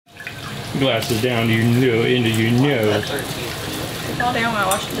glasses down to your nose, into your nose. Fall down when I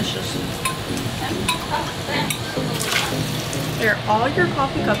wash dishes. There, all your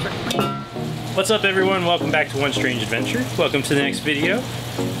coffee cups are clean. What's up, everyone? Welcome back to One Strange Adventure. Welcome to the next video.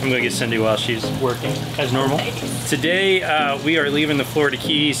 I'm gonna get Cindy while she's working, as normal. Today, we are leaving the Florida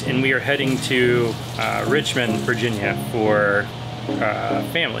Keys and we are heading to Richmond, Virginia for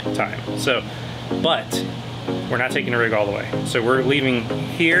family time. So, but we're not taking the rig all the way. So we're leaving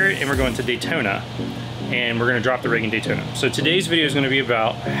here and we're going to Daytona and we're gonna drop the rig in Daytona. So today's video is gonna be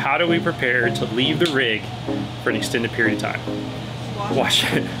about how do we prepare to leave the rig for an extended period of time.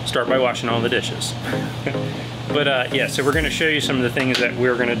 Start by washing all the dishes. But yeah, so we're gonna show you some of the things that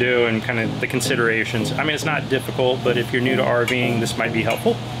we're gonna do and kind of the considerations. I mean, it's not difficult, but if you're new to RVing, this might be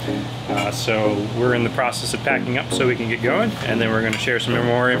helpful. So we're in the process of packing up so we can get going, and then we're gonna share some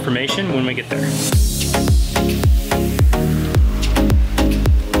more information when we get there.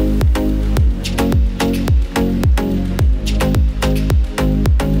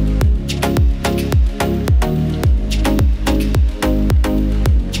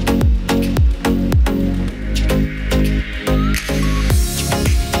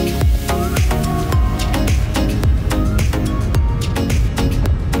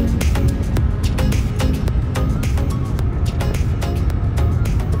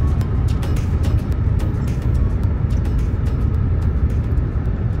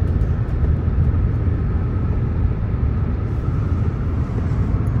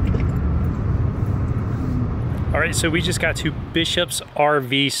 Alright, so we just got to Bishop's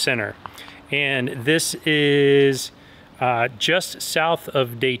RV Center, and this is just south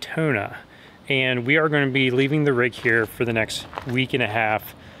of Daytona, and we are going to be leaving the rig here for the next week and a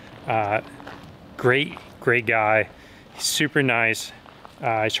half. Great guy. He's super nice.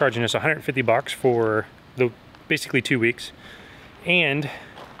 He's charging us 150 bucks for the basically 2 weeks, and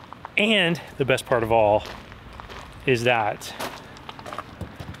the best part of all is that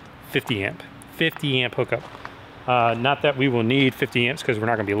 50 amp hookup. Not that we will need 50 amps because we're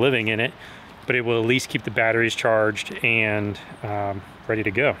not going to be living in it, but it will at least keep the batteries charged and ready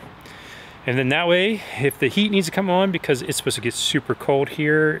to go. And then that way, if the heat needs to come on, because it's supposed to get super cold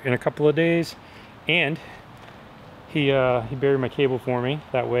here in a couple of days, and he buried my cable for me,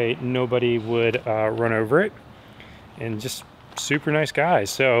 that way nobody would run over it, and just super nice guy.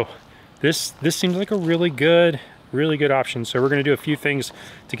 So this seems like a really good option. So we're going to do a few things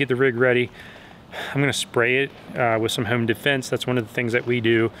to get the rig ready. I'm going to spray it with some home defense. That's one of the things that we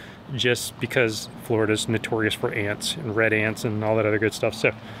do just because Florida's notorious for ants and red ants and all that other good stuff. So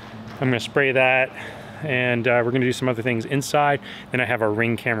I'm going to spray that, and we're going to do some other things inside. Then I have our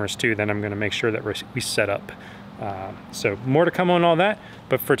Ring cameras too that I'm going to make sure that we set up. So more to come on all that.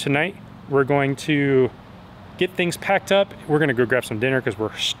 But for tonight, we're going to get things packed up. We're going to go grab some dinner because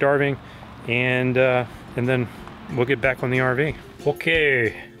we're starving, and then we'll get back on the RV.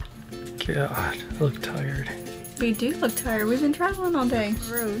 Okay. God, I look tired. We do look tired. We've been traveling all day.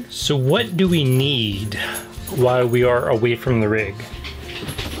 Road. So what do we need while we are away from the rig?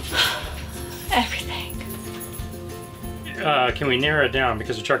 Everything. Can we narrow it down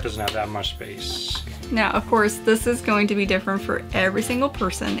because the truck doesn't have that much space? Now, of course, this is going to be different for every single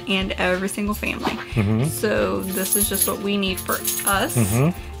person and every single family. Mm-hmm. So this is just what we need for us.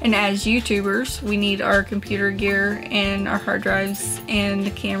 Mm-hmm. And as YouTubers, we need our computer gear and our hard drives and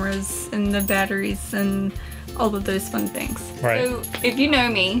the cameras and the batteries and all of those fun things. Right. So if you know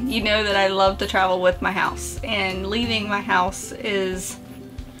me, you know that I love to travel with my house, and leaving my house is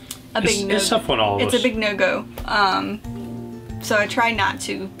a big no-go. It's tough on all of us. It's a big no-go. So I try not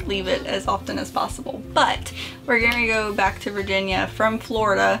to leave it as often as possible. But we're gonna go back to Virginia from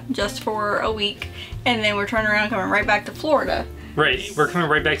Florida just for a week, and then we're turning around and coming right back to Florida. Right, we're coming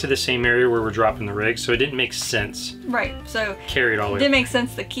right back to the same area where we're dropping the rig, so it didn't make sense. Right, so carry it all the way. It didn't make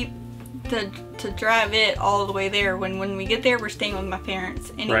sense to to drive it all the way there. When we get there, we're staying with my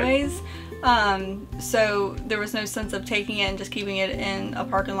parents anyways. Right. So there was no sense of taking it and just keeping it in a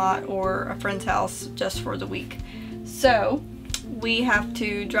parking lot or a friend's house just for the week. So we have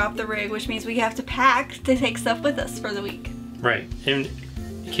to drop the rig, which means we have to pack to take stuff with us for the week. Right, and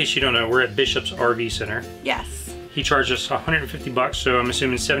in case you don't know, we're at Bishop's RV Center. Yes. He charged us 150 bucks, so I'm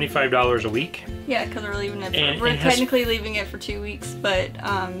assuming $75 a week. Yeah, because we're leaving it for, we're technically leaving it for 2 weeks, but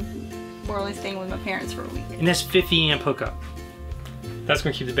we're only staying with my parents for a week. And that's 50 amp hookup. That's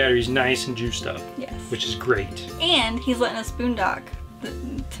going to keep the batteries nice and juiced up. Yes. Which is great. And he's letting us boondock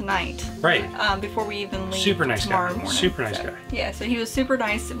tonight. Right. Before we even leave Super nice tomorrow guy. morning. Super nice So, guy. Yeah, so he was super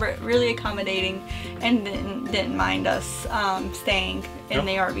nice, really accommodating, and didn't mind us staying in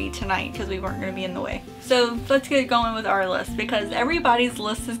the RV tonight because we weren't going to be in the way. So let's get going with our list, because everybody's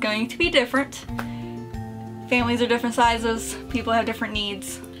list is going to be different. Families are different sizes. People have different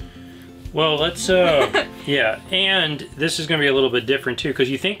needs. Well, let's, yeah, and this is going to be a little bit different too, because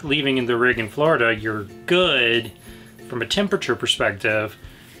you think leaving in the rig in Florida, you're good from a temperature perspective,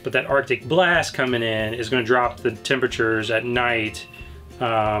 but that Arctic blast coming in is going to drop the temperatures at night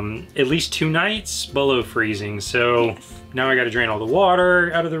at least 2 nights below freezing. So Yes. now I got to drain all the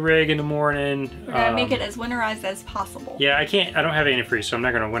water out of the rig in the morning. We're going to make it as winterized as possible. Yeah, I don't have antifreeze, so I'm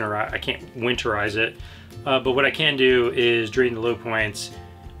not going to winterize. I can't winterize it. But what I can do is drain the low points,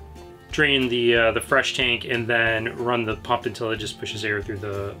 drain the fresh tank, and then run the pump until it just pushes air through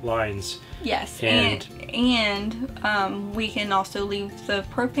the lines. Yes, And we can also leave the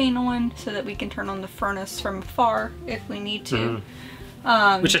propane on so that we can turn on the furnace from afar if we need to.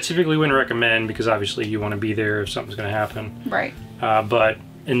 Which I typically wouldn't recommend, because obviously you want to be there if something's going to happen. Right. But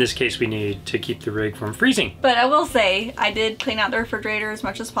in this case, we need to keep the rig from freezing. But I will say, I did clean out the refrigerator as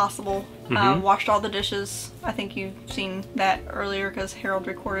much as possible. Washed all the dishes. I think you've seen that earlier because Harold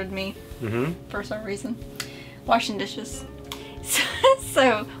recorded me for some reason. Washing dishes.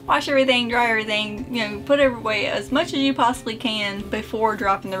 So wash everything, dry everything, you know, put it away as much as you possibly can before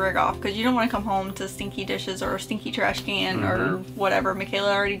dropping the rig off, because you don't want to come home to stinky dishes or a stinky trash can or whatever.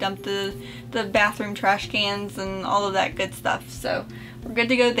 Michaela already dumped the bathroom trash cans and all of that good stuff, so we're good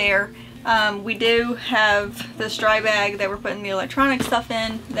to go there. We do have this dry bag that we're putting the electronic stuff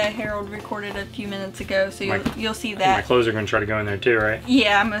in that Harold recorded a few minutes ago, so you'll see that. My clothes are going to try to go in there too, right?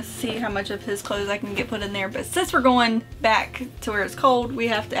 Yeah, I'm going to see how much of his clothes I can get put in there. But since we're going back to where it's cold, we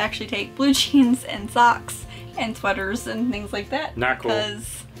have to actually take blue jeans and socks and sweaters and things like that. Not cool.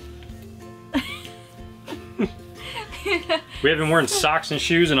 Because We haven't worn socks and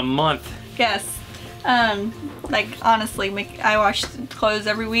shoes in a month. yes. Like honestly, I wash clothes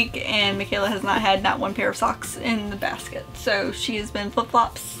every week, and Michaela has not had not one pair of socks in the basket. So she has been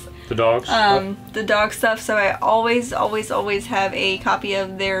flip-flops. The dogs? The dog stuff. So I always have a copy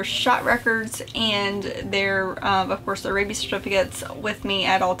of their shot records and their, of course, their rabies certificates with me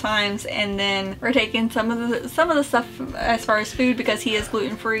at all times. And then we're taking some of the stuff as far as food, because he is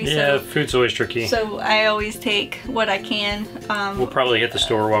gluten-free. Yeah, so, food's always tricky. So I always take what I can. We'll probably hit the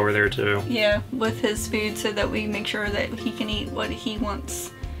store while we're there too. Yeah, with his food, so that we make sure that he can eat what he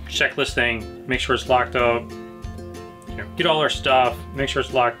wants. Checklist thing, make sure it's locked up. You know, get all our stuff, make sure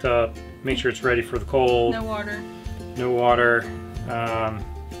it's locked up, make sure it's ready for the cold. No water. No water. I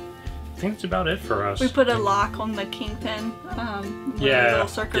think that's about it for us. We put a lock on the kingpin. Yeah, little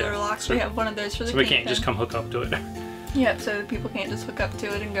circular locks. So, we have one of those for the so kingpin. we can't just come hook up to it. Yep, so people can't just hook up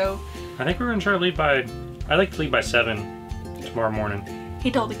to it and go. I think we're gonna try to leave by, I'd like to leave by 7 tomorrow morning.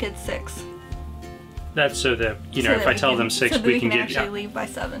 He told the kids 6. That's so that, you know, So if that I tell them 6, so that we can get actually leave by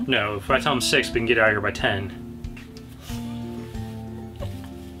 7. No, if I tell them 6, we can get out of here by 10.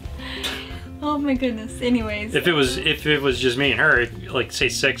 Oh my goodness. Anyways, If it was just me and her, like say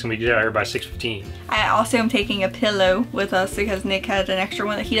 6 and we get out of here by 6:15. I also am taking a pillow with us because Nick had an extra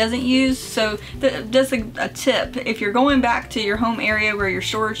one that he doesn't use. So just a tip: if you're going back to your home area where your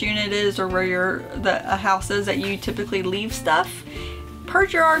storage unit is, or where a house is that you typically leave stuff,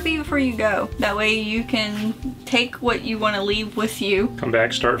 purge your RV before you go. That way you can take what you want to leave with you. Come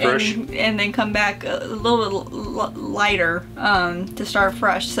back, start fresh. And then come back a little bit lighter to start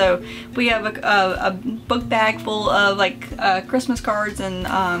fresh. So we have a book bag full of like Christmas cards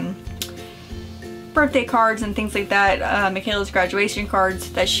and birthday cards and things like that. Michaela's graduation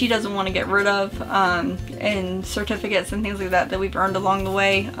cards that she doesn't want to get rid of, and certificates and things like that we've earned along the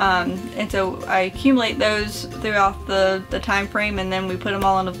way. And so I accumulate those throughout the time frame, and then we put them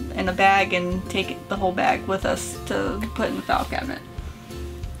all in a bag and take the whole bag with us to put in the file cabinet.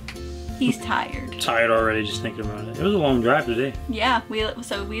 He's tired. Tired already just thinking about it. It was a long drive today. Yeah, we left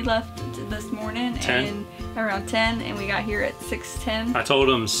this morning 10? and around 10, and we got here at 6:10. I told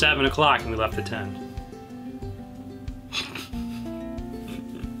him 7 o'clock and we left at 10.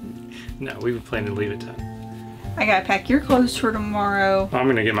 No, we were planning to leave at 10. I gotta pack your clothes for tomorrow. I'm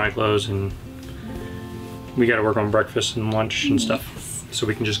gonna get my clothes, and we gotta work on breakfast and lunch and stuff, so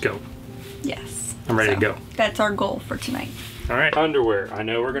we can just go. Yes. I'm ready to go. That's our goal for tonight. All right, underwear. I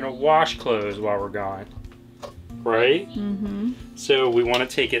know we're gonna wash clothes while we're gone, right? Mm-hmm. So we want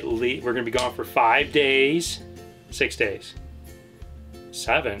to take it. We're gonna be gone for 5 days, 6 days,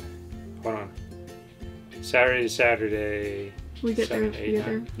 7. Hold on. Saturday to Saturday. We get 7, there 8,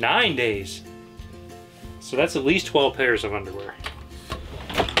 together. 9 days. So that's at least 12 pairs of underwear.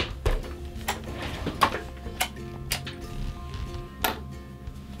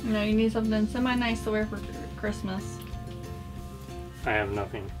 No, you need something semi-nice to wear for Christmas. I have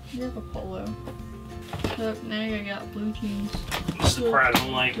nothing. You have a polo. Oh, now you got blue jeans. This is the part I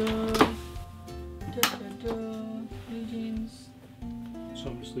don't like. Blue jeans.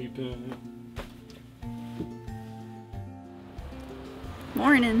 Something to sleep in.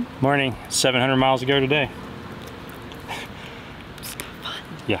 Morning. Morning. 700 miles to go today.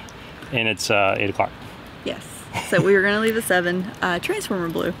 Yeah. And it's 8 o'clock. Yes. So we were going to leave at 7. Transformer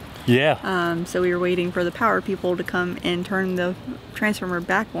blew. Yeah. So we were waiting for the power people to come and turn the transformer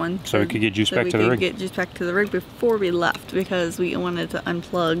back one. So we could get juice back to the rig. So we could get juice back to the rig before we left, because we wanted to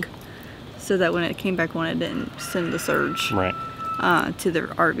unplug so that when it came back on, it didn't send the surge Right. To the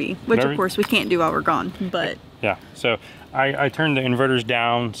RV, which of course we can't do while we're gone. But yeah, so I turned the inverters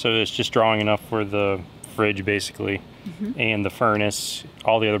down so it's just drawing enough for the fridge basically, and the furnace.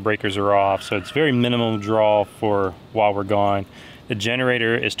 All the other breakers are off, so it's very minimal draw for while we're gone. The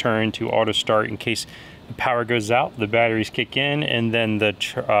generator is turned to auto start in case the power goes out, the batteries kick in, and then the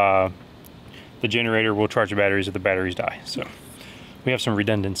generator will charge the batteries if the batteries die. So we have some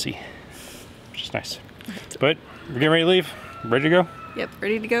redundancy, which is nice. But we're getting ready to leave. Ready to go? Yep,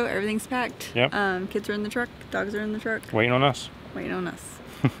 ready to go. Everything's packed. Yep. Kids are in the truck. Dogs are in the truck. Waiting on us. Waiting on us.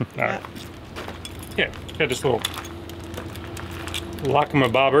 All right. Yeah, got this little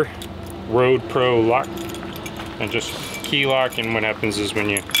lock-em-a-bobber Road Pro lock, and just key lock. And what happens is when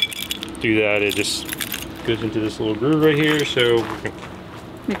you do that, it just goes into this little groove right here. So we can,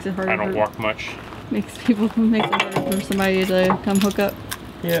 makes it harder. I don't walk much. Makes it harder for somebody to come hook up.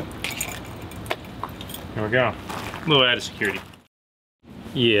 Yep. There we go. A little added security.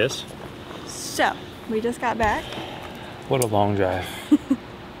 Yes. So we just got back. What a long drive.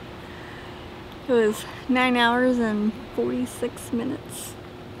 It was 9 hours and 46 minutes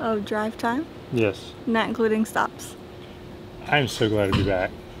of drive time. Yes. Not including stops. I'm so glad to be back.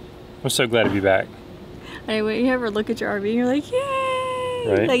 I'm so glad to be back. Anyway, you ever look at your RV and you're like, yay!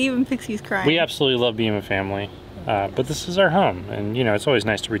 Right. Like even Pixie's crying. We absolutely love being a family, but this is our home, and you know it's always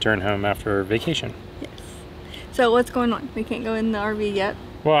nice to return home after vacation. Yes. So what's going on? We can't go in the RV yet.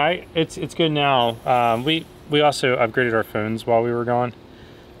 Well, it's good now. We also upgraded our phones while we were gone,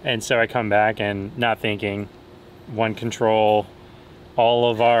 and so I come back and not thinking, one control, all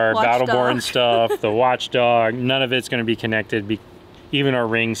of our Battleborn stuff, the Watchdog, none of it's going to be connected. Even our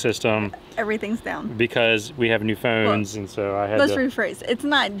Ring system. Everyth's down. Because we have new phones, and so I had let's rephrase. It's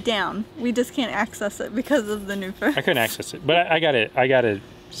not down. We just can't access it because of the new phone. I couldn't access it, but I got it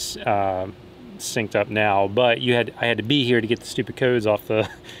synced up now. But I had to be here to get the stupid codes off the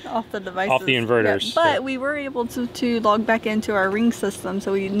devices, off the inverters. Yeah, but we were able to log back into our Ring system,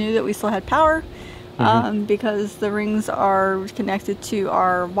 so we knew that we still had power. Because the Rings are connected to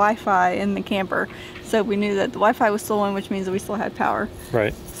our Wi-Fi in the camper. So we knew that the Wi-Fi was still on, which means that we still had power.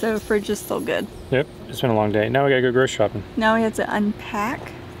 Right. So fridge is still good. Yep, it's been a long day. Now we gotta go grocery shopping. Now we have to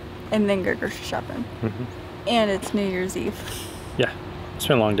unpack and then go grocery shopping. And it's New Year's Eve. Yeah, it's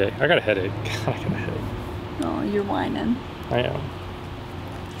been a long day. I got a headache. God, I got a headache. Oh, you're whining. I am.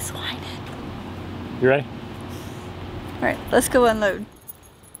 He's whining. You ready? All right, let's go unload.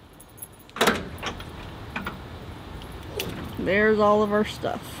 There's all of our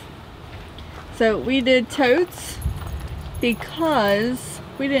stuff. So we did totes because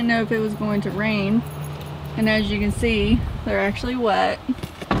we didn't know if it was going to rain. And as you can see, they're actually wet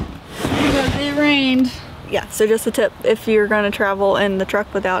because it rained. Yeah, so just a tip, if you're going to travel in the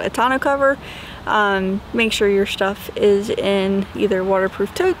truck without a tonneau cover, make sure your stuff is in either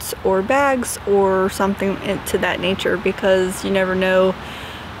waterproof totes or bags or something to that nature, because you never know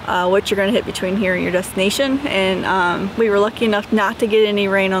what you're going to hit between here and your destination. And we were lucky enough not to get any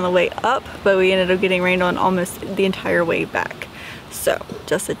rain on the way up, but we ended up getting rained on almost the entire way back. So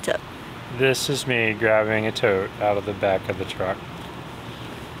just a tip. This is me grabbing a tote out of the back of the truck.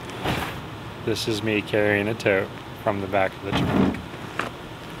 This is me carrying a tote from the back of the truck.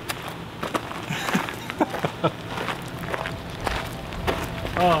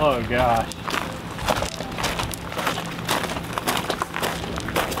 Oh gosh.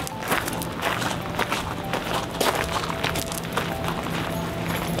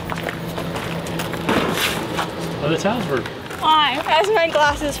 Oh, the towels were... Why? As my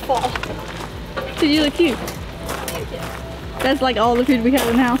glasses fall. Dude, you look cute. Thank you. That's like all the food we have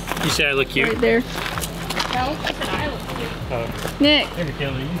in the house. You say I look cute? Right there. No, I said I look cute. Nick, Hey,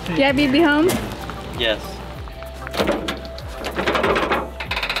 Michaela, you say... Gabby be home? Yes.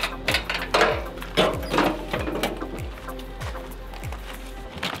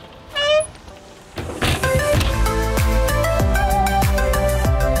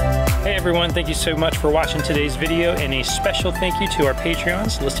 Hey everyone, thank you so much for watching today's video, and a special thank you to our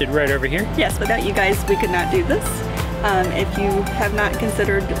Patreons listed right over here. Yes, without you guys, we could not do this. If you have not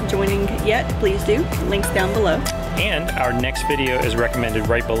considered joining yet, please do. Links down below. And our next video is recommended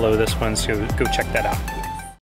right below this one, so go check that out.